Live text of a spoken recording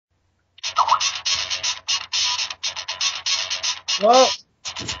Well,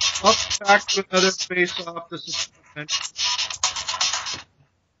 I'll be back to another face-off. This is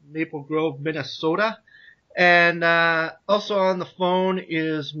Maple Grove, Minnesota. And also on the phone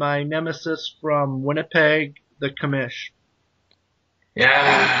is my nemesis from Winnipeg, the Commish.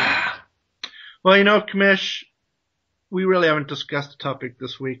 Yeah. Well, Commish, we really haven't discussed the topic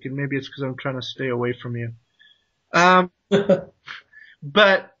this week, and maybe it's because I'm trying to stay away from you.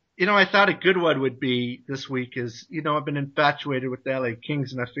 But, I thought a good one would be this week is, I've been infatuated with the LA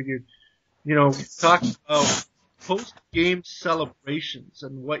Kings, and I figured, talk about post-game celebrations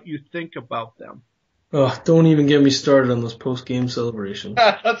and what you think about them. Oh, don't even get me started on those post-game celebrations.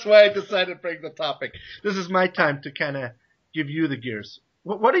 That's why I decided to bring the topic. This is my time to kind of give you the gears.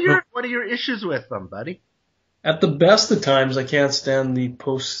 What are your issues with them, buddy? At the best of times, I can't stand the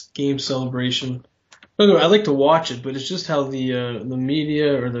post-game celebration. I like to watch it, but it's just how the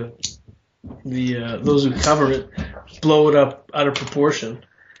media or the those who cover it blow it up out of proportion,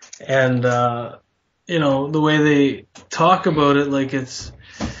 and the way they talk about it, like it's.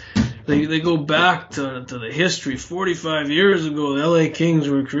 They go back to the history. 45 years ago, the LA Kings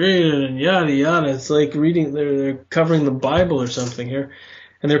were created, and yada yada. It's like reading. They're covering the Bible or something here,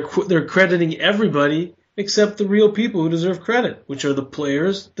 and they're crediting everybody except the real people who deserve credit, which are the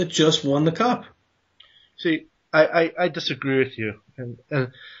players that just won the cup. See, I disagree with you, and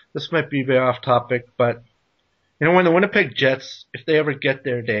this might be very off topic, but when the Winnipeg Jets, if they ever get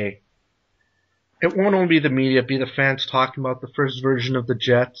their day, it won't only be the media, it'll be the fans talking about the first version of the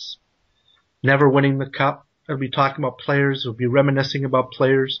Jets. Never winning the cup. It'll be talking about players. It'll be reminiscing about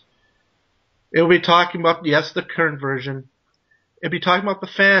players. It'll be talking about, yes, the current version. It'll be talking about the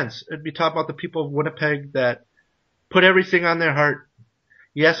fans. It'll be talking about the people of Winnipeg that put everything on their heart.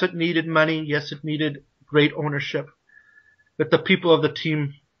 Yes, it needed money. Yes, it needed great ownership. But the people of the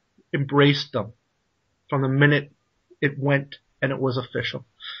team embraced them from the minute it went and it was official.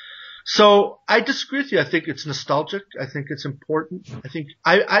 So I disagree with you. I think it's nostalgic. I think it's important. I think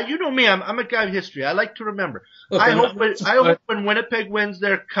you know me. I'm a guy of history. I like to remember. Okay, I hope when Winnipeg wins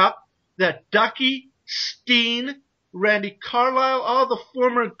their cup that Ducky, Steen, Randy Carlyle, all the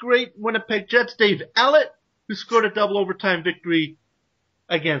former great Winnipeg Jets, Dave Ellett, who scored a double overtime victory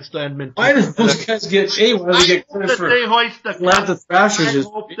against Edmonton. Why did those guys get why they get credit for they hoist the Atlanta cup. Thrashers? I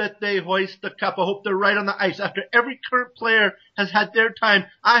hope that they hoist the cup. I hope they're right on the ice. After every current player has had their time,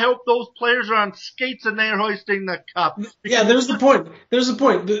 I hope those players are on skates and they're hoisting the cup. Yeah, there's the point.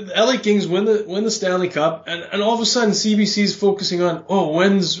 The LA Kings win the Stanley Cup, and all of a sudden CBC's focusing on,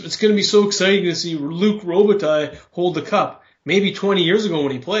 it's going to be so exciting to see Luc Robitaille hold the cup. Maybe 20 years ago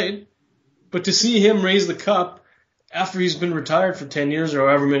when he played, but to see him raise the cup after he's been retired for 10 years or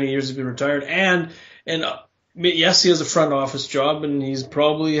however many years he's been retired, and yes, he has a front office job and he's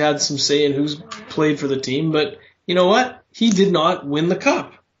probably had some say in who's played for the team, but you know what? He did not win the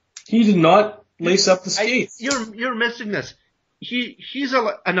cup. He did not lace up the skates. You're missing this. He's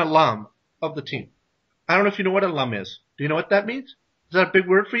an alum of the team. I don't know if you know what alum is. Do you know what that means? Is that a big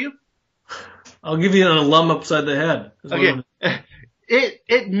word for you? I'll give you an alum upside the head. Okay.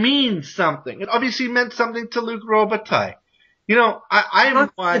 It means something. It obviously meant something to Luc Robitaille.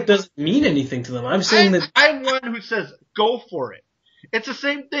 It doesn't mean anything to them. I'm saying that I'm one who says go for it. It's the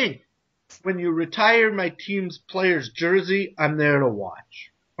same thing. When you retire my team's player's jersey, I'm there to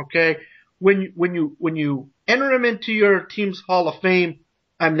watch. Okay? When you enter him into your team's Hall of Fame,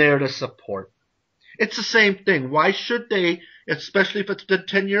 I'm there to support. It's the same thing. Why should they, especially if it's done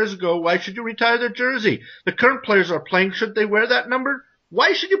 10 years ago, why should you retire their jersey? The current players are playing. Should they wear that number?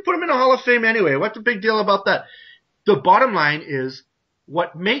 Why should you put them in a Hall of Fame anyway? What's the big deal about that? The bottom line is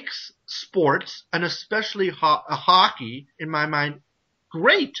what makes sports, and especially hockey, in my mind,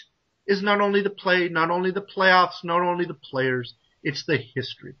 great is not only the play, not only the playoffs, not only the players, it's the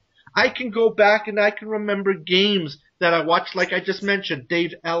history. I can go back and I can remember games that I watched, like I just mentioned,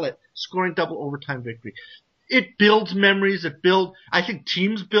 Dave Ellett scoring double overtime victory. It builds memories. I think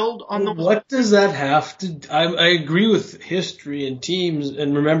teams build on those. What does that have to? I agree with history and teams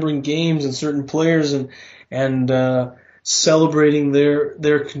and remembering games and certain players and celebrating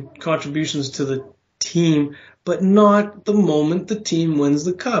their contributions to the team, but not the moment the team wins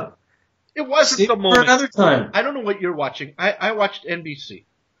the cup. It wasn't the moment. For another time. I don't know what you're watching. I watched NBC.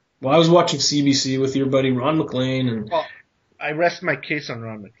 Well, I was watching CBC with your buddy Ron McLean. Well, I rest my case on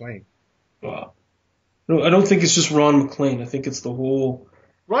Ron McLean. Wow. No, I don't think it's just Ron McLean. I think it's the whole...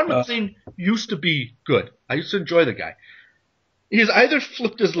 Ron McLean used to be good. I used to enjoy the guy. He's either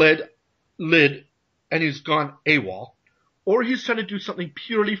flipped his lid and he's gone AWOL, or he's trying to do something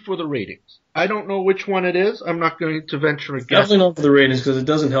purely for the ratings. I don't know which one it is. I'm not going to venture a guess. Definitely not for the ratings because it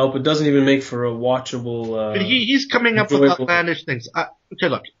doesn't help. It doesn't even make for a watchable. But he's coming up with enjoyable- outlandish things. Okay,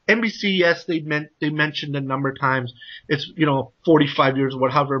 look, NBC, yes, they mentioned a number of times. It's 45 years, or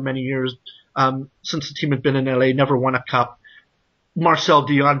however many years since the team had been in LA, never won a cup. Marcel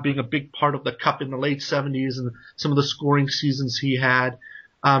Dion being a big part of the cup in the late 70s and some of the scoring seasons he had.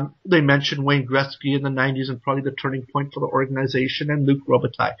 They mentioned Wayne Gretzky in the 90s and probably the turning point for the organization, and Luc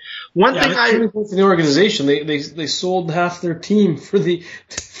Robitaille. Turning point for the organization, they sold half their team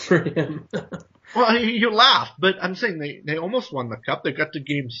for him. Well, you laugh, but I'm saying they almost won the cup. They got to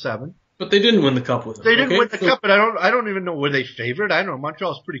Game 7. But they didn't win the cup with him. They didn't win the cup, but I don't even know, were they favored? I don't know.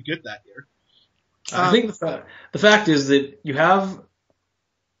 Montreal was pretty good that year. I think the fact is that you have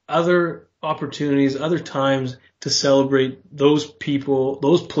other opportunities, other times to celebrate those people,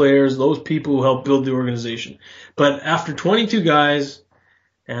 those players, those people who helped build the organization. But after 22 guys,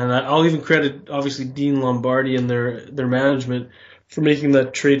 and I'll even credit obviously Dean Lombardi and their management for making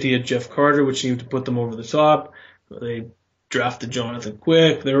that trade to get Jeff Carter, which seemed to put them over the top. They drafted Jonathan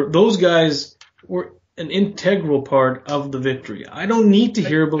Quick. Those guys were an integral part of the victory. I don't need to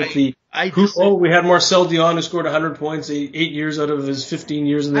hear about we had Marcel Dion who scored 100 points 8 years out of his 15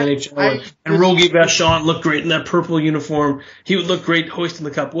 years in the NHL, and Rogie Vachon looked great in that purple uniform. He would look great hoisting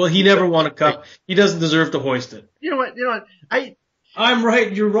the cup. Well, he never won a cup. He doesn't deserve to hoist it. You know what? I'm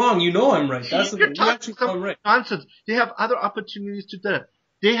right. You're wrong. You know I'm right. That's you're talking some right. Nonsense. They have other opportunities to do it.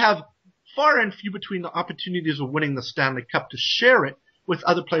 They have far and few between the opportunities of winning the Stanley Cup to share it with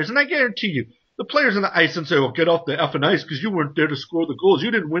other players. And I guarantee you, the players on the ice and say, well, get off the effing ice because you weren't there to score the goals.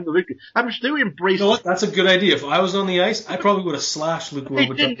 You didn't win the victory. I'm sure they would embrace You know what? That's a good idea. If I was on the ice, I probably would have slashed Luc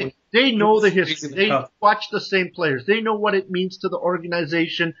Robitaille. They know the history. They watch the same players. They know what it means to the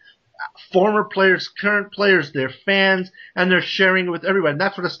organization. Former players, current players, their fans, and they're sharing it with everyone. And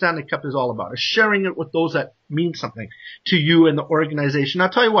that's what a Stanley Cup is all about, is sharing it with those that mean something to you and the organization. I'll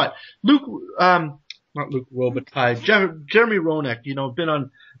tell you what, not Luc Robitaille, Jeremy Roenick, been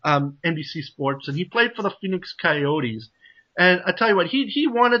on NBC Sports, and he played for the Phoenix Coyotes. And I tell you what, he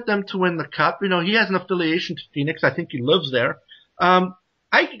wanted them to win the cup. He has an affiliation to Phoenix. I think he lives there.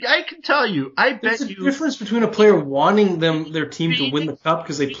 I can tell you, There's a difference between a player wanting their team to win the cup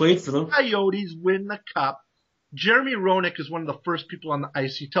because they played for them. Coyotes win the cup. Jeremy Roenick is one of the first people on the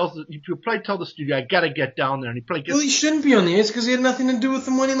ice. He'll probably tell the studio, I gotta get down there, and he probably gets. Well, he shouldn't be on the ice because he had nothing to do with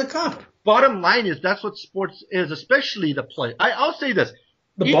them winning the cup. Bottom line is that's what sports is, especially the play. I'll say this.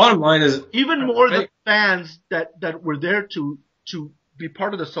 Bottom line is even more the fans that were there to be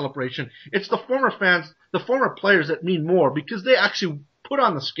part of the celebration. It's the former fans, the former players that mean more because they actually put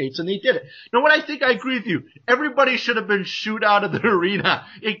on the skates and they did it. Now, what I think, I agree with you. Everybody should have been shooed out of the arena,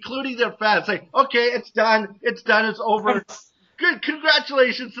 including their fans. Like, okay, it's done, it's over. Good,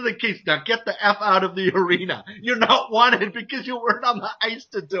 congratulations to the Kings. Now get the F out of the arena. You're not wanted because you weren't on the ice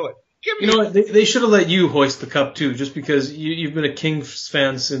to do it. You know what? They should have let you hoist the cup too, just because you've been a Kings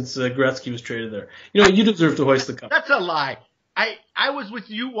fan since Gretzky was traded there. You deserve to hoist the cup. That's a lie. I was with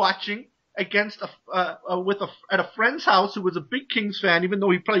you watching against at a friend's house who was a big Kings fan, even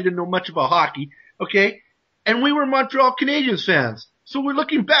though he probably didn't know much about hockey. Okay, and we were Montreal Canadiens fans. So we're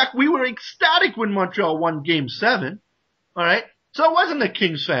looking back. We were ecstatic when Montreal won Game 7. All right. So I wasn't a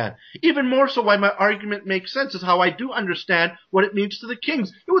Kings fan. Even more so why my argument makes sense is how I do understand what it means to the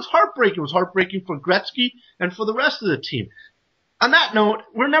Kings. It was heartbreaking. It was heartbreaking for Gretzky and for the rest of the team. On that note,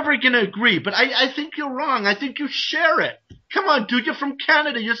 we're never going to agree, but I think you're wrong. I think you share it. Come on, dude. You're from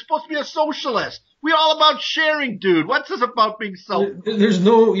Canada. You're supposed to be a socialist. We're all about sharing, dude. What's this about being selfish?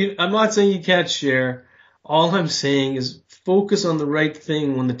 I'm not saying you can't share. All I'm saying is focus on the right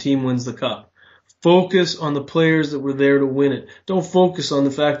thing when the team wins the cup. Focus on the players that were there to win it. Don't focus on the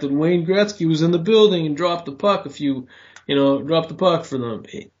fact that Wayne Gretzky was in the building and dropped the puck dropped the puck for them.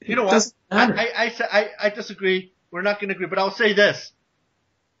 You know what? I disagree. We're not going to agree, but I'll say this.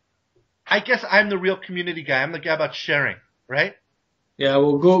 I guess I'm the real community guy. I'm the guy about sharing, right? Yeah,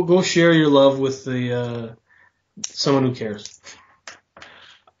 well, go share your love with someone who cares.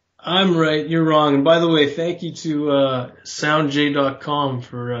 I'm right, you're wrong. And by the way, thank you to soundj.com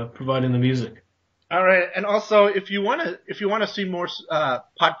for providing the music. All right, and also if you want to see more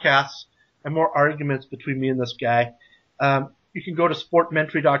podcasts and more arguments between me and this guy, you can go to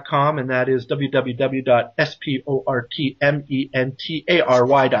sportmentary.com, and that is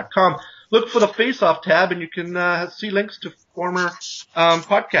www.sportmentary.com. Look for the Face-Off tab, and you can see links to former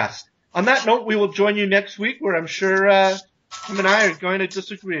podcasts. On that note, we will join you next week, where I'm sure him and I are going to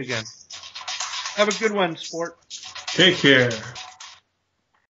disagree again. Have a good one, Sport. Take care.